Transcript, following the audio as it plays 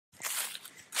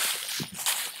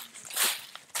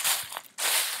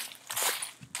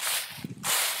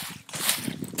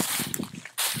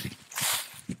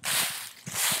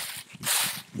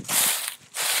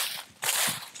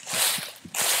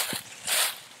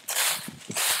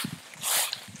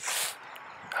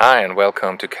Hi and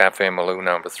welcome to Café Maloo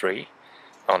number 3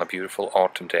 on a beautiful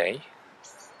autumn day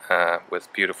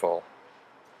with beautiful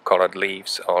colored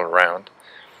leaves all around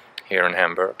here in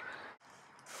Hamburg.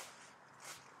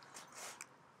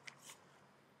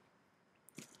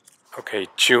 Okay,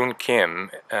 June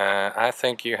Kim, I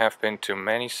think you have been to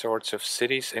many sorts of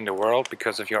cities in the world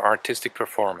because of your artistic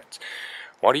performance.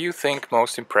 What do you think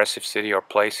most impressive city or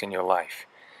place in your life?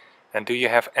 And do you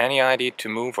have any idea to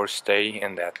move or stay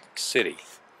in that city?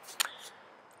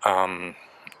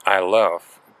 I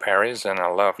love Paris and I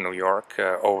love New York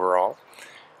overall.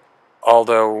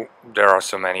 Although there are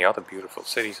so many other beautiful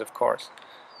cities, of course.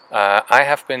 I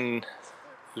have been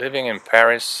living in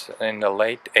Paris in the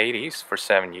late 80s for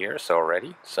 7 years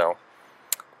already, so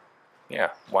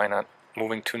yeah, why not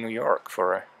moving to New York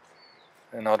for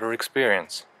another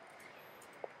experience?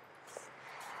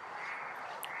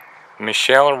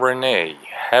 Michelle Renee,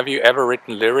 have you ever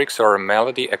written lyrics or a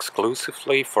melody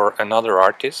exclusively for another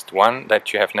artist, one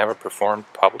that you have never performed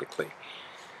publicly?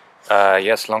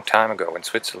 Yes, long time ago in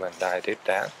Switzerland I did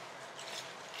that.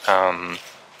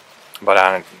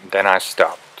 But then I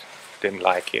stopped, didn't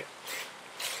like it.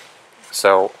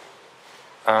 So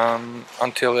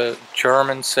until a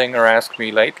German singer asked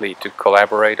me lately to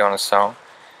collaborate on a song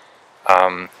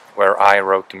where I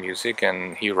wrote the music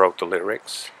and he wrote the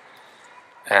lyrics,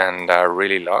 and I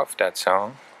really loved that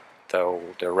song, though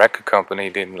the record company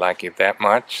didn't like it that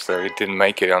much, so it didn't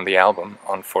make it on the album,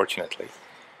 unfortunately.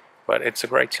 But it's a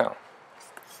great song.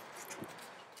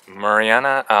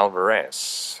 Mariana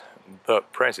Alvarez, the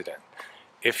president.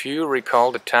 If you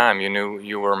recall the time you knew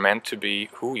you were meant to be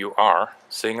who you are,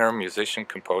 singer, musician,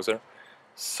 composer,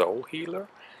 soul healer,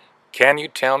 can you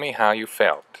tell me how you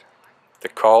felt? The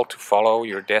call to follow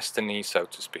your destiny, so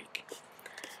to speak.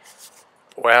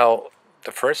 Well,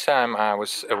 the first time I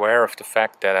was aware of the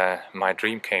fact that my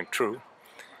dream came true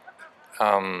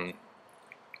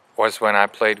was when I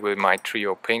played with my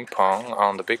trio Ping Pong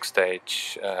on the big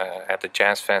stage at the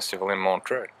jazz festival in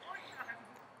Montreux.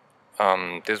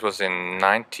 This was in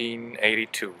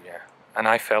 1982, yeah. And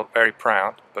I felt very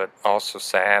proud, but also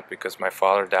sad because my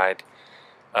father died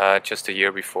just a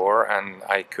year before and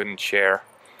I couldn't share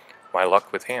my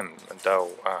luck with him, though,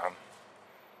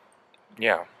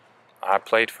 yeah, I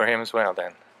played for him as well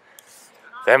then.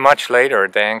 Then much later,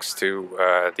 thanks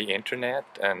to the internet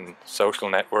and social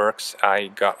networks, I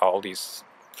got all these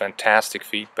fantastic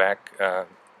feedback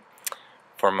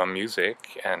for my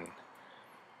music, and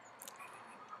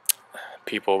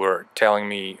people were telling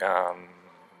me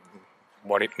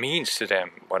what it means to them,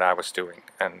 what I was doing,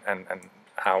 and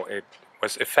how it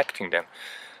was affecting them.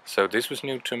 So this was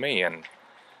new to me, and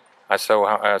I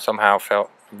somehow felt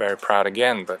very proud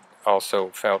again, but also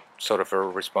felt sort of a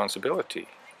responsibility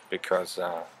because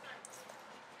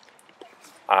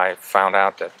I found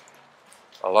out that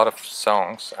a lot of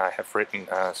songs I have written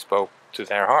spoke to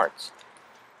their hearts.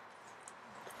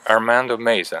 Armando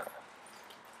Meza.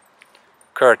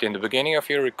 Kurt, in the beginning of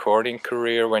your recording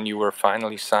career, when you were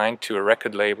finally signed to a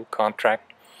record label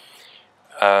contract,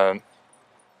 and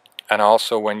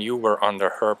also when you were under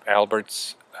Herb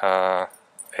Albert's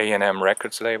A&M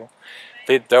Records label,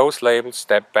 did those labels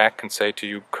step back and say to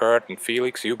you, Kurt and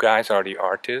Felix, you guys are the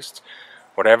artists,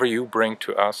 whatever you bring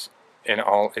to us in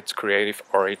all its creative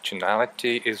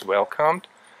originality is welcomed,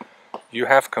 you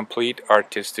have complete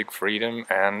artistic freedom,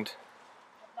 and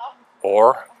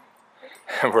or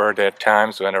were there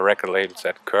times when a record label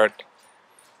said, Kurt,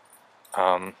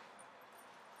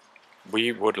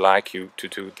 we would like you to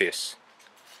do this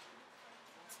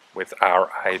with our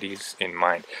ideas in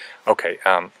mind? Okay,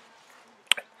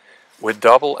 with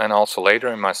Double and also later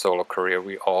in my solo career,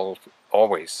 we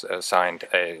always signed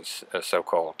a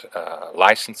so-called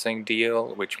licensing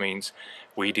deal, which means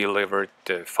we delivered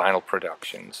the final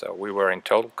production. So we were in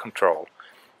total control,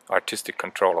 artistic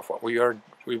control of what we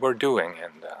were doing.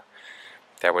 And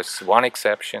there was one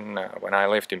exception. When I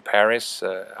lived in Paris,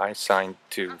 I signed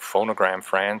to Phonogram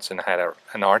France and had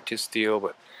an artist deal,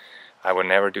 but I would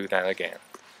never do that again.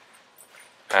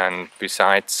 And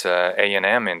besides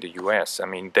A&M in the US, I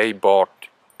mean, they bought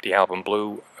the album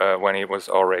Blue when it was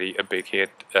already a big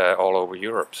hit all over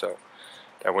Europe, so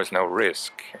there was no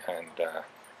risk. And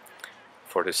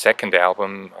for the second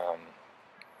album,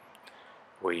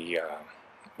 we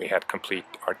had complete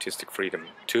artistic freedom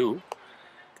too,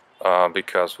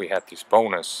 because we had this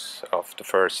bonus of the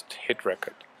first hit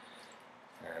record.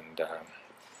 And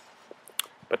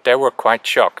but they were quite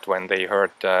shocked when they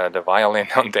heard the violin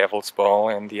on Devil's Ball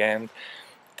in the end.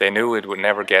 They knew it would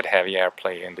never get heavy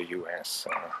airplay in the US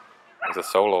as a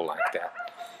solo like that.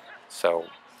 So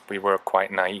we were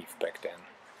quite naive back then.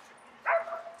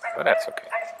 But that's okay.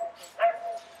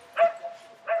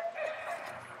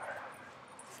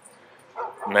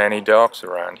 many dogs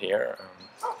around here.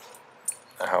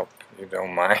 I hope you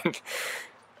don't mind.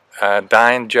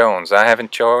 Diane Jones, I have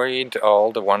enjoyed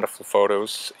all the wonderful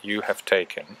photos you have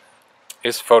taken.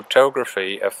 Is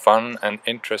photography a fun and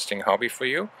interesting hobby for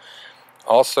you?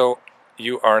 Also,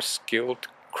 you are skilled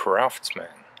craftsman.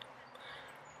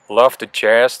 Love the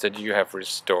chairs that you have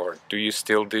restored. Do you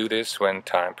still do this when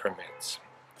time permits?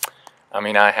 I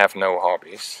mean, I have no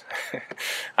hobbies.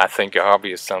 I think a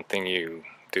hobby is something you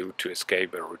do to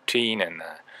escape a routine, and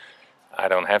I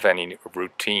don't have any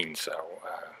routine. So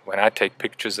when I take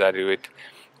pictures, I do it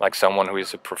like someone who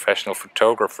is a professional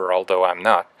photographer, although I'm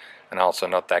not, and also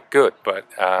not that good. But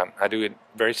I do it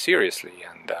very seriously.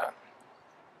 And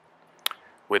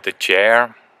with the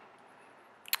chair,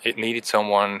 it needed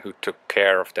someone who took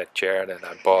care of that chair that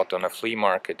I bought on a flea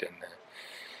market,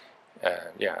 and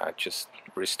yeah, I just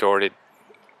restored it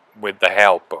with the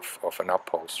help of an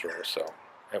upholsterer. So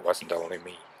it wasn't only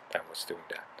me that was doing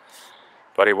that.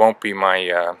 But it won't be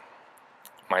my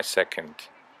my second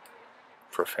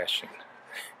profession.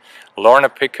 Lorna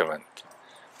Pickament.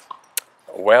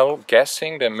 Well,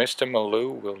 guessing that Mr.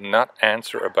 Maloo will not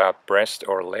answer about breast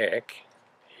or leg,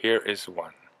 here is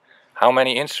one. How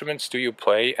many instruments do you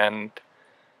play, and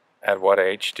at what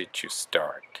age did you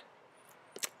start?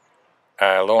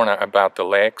 Lorna, about the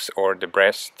legs or the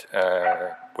breast,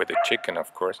 with the chicken,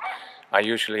 of course. I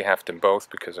usually have them both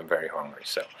because I'm very hungry.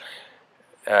 So,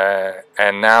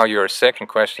 and now your second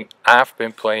question. I've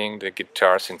been playing the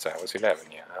guitar since I was 11.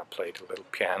 Yeah, I played a little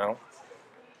piano.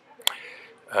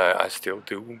 I still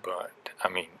do, but I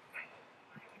mean,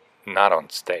 not on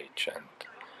stage. And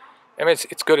I mean,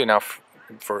 it's good enough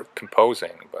for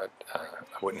composing, but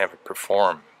I would never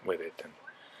perform with it.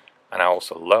 And I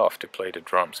also love to play the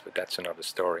drums, but that's another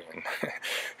story, and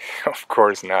of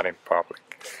course not in public.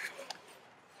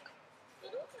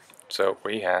 So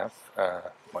we have,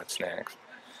 what's next?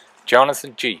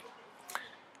 Jonathan G.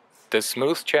 The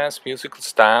smooth jazz musical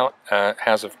style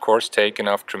has of course taken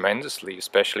off tremendously,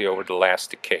 especially over the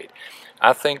last decade.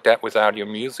 I think that without your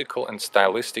musical and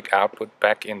stylistic output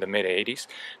back in the mid-80s,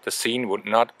 the scene would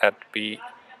not at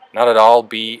all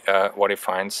be what it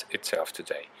finds itself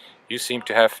today. You seem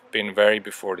to have been very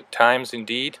before the times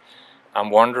indeed. I'm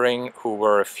wondering who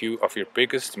were a few of your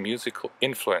biggest musical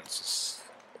influences.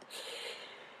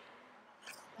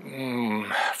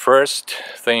 First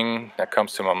thing that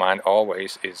comes to my mind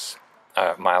always is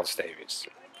Miles Davis.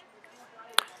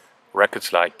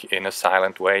 Records like In a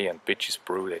Silent Way and Bitches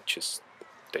Brew, they just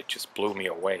blew me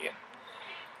away,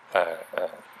 and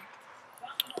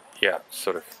yeah,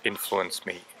 sort of influenced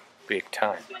me big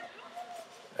time.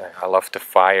 I loved the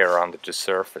fire under the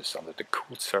surface, under the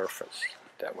cool surface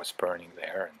that was burning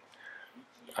there.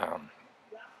 And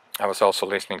I was also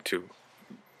listening to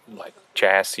like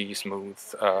jazzy, smooth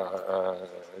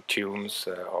tunes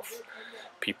of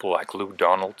people like Lou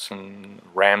Donaldson,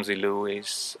 Ramsey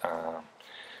Lewis,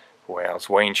 who else?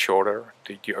 Wayne Shorter,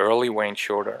 the early Wayne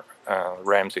Shorter,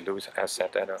 Ramsey Lewis, I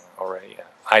said that already.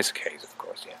 Isaac Hayes, of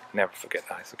course, yeah, never forget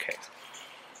Isaac Hayes.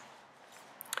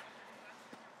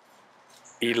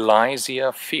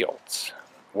 Elysia Fields,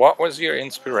 what was your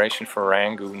inspiration for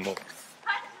Rangoon Moon?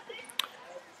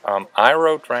 I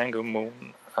wrote Rangoon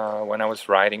Moon when I was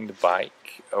riding the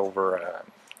bike over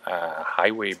a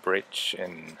highway bridge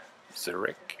in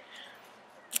Zurich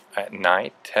at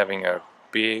night, having a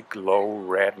big low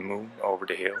red moon over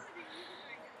the hill.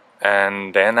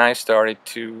 And then I started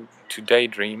to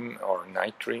daydream or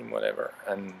night dream, whatever,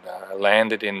 and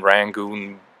landed in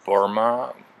Rangoon,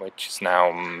 Burma, which is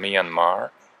now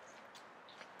Myanmar,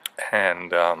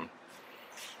 and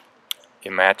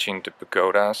imagined the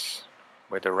pagodas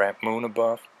with the red moon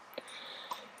above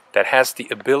that has the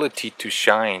ability to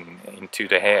shine into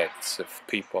the heads of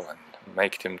people and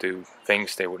make them do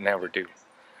things they would never do,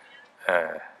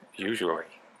 usually.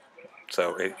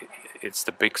 So it's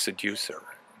the big seducer.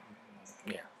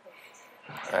 Yeah,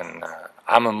 and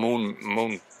I'm a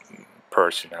moon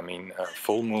person. I mean,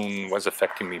 full moon was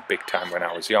affecting me big time when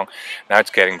I was young. Now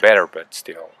it's getting better, but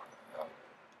still.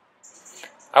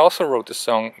 I also wrote a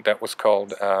song that was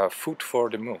called Food for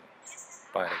the Moon,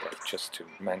 by the way, just to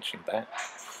mention that.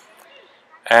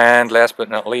 And last but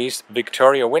not least,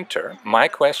 Victoria Winter. My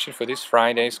question for this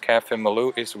Friday's Café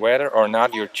Maloo is whether or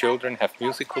not your children have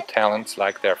musical talents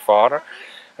like their father,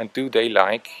 and do they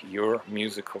like your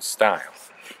musical style?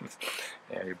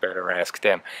 Yeah, you better ask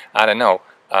them. I don't know.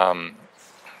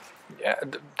 Yeah,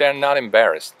 they're not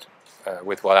embarrassed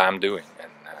with what I'm doing,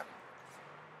 and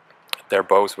they're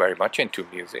both very much into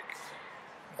music.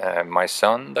 My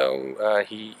son, though,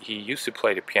 he used to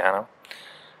play the piano,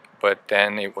 but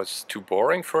then it was too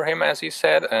boring for him, as he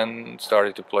said, and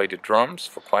started to play the drums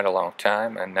for quite a long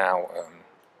time, and now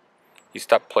he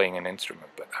stopped playing an instrument.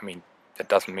 But I mean, that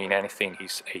doesn't mean anything.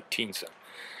 He's 18, so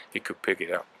he could pick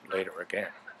it up later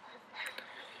again.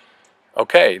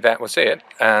 Okay, that was it.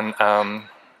 And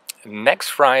next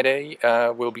Friday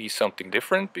will be something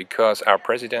different, because our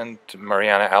president,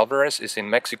 Mariana Alvarez, is in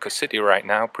Mexico City right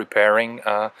now preparing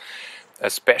a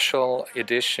special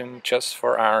edition just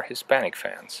for our Hispanic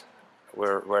fans.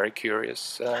 We're very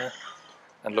curious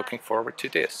and looking forward to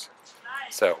this.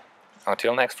 So,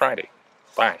 until next Friday.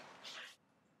 Bye.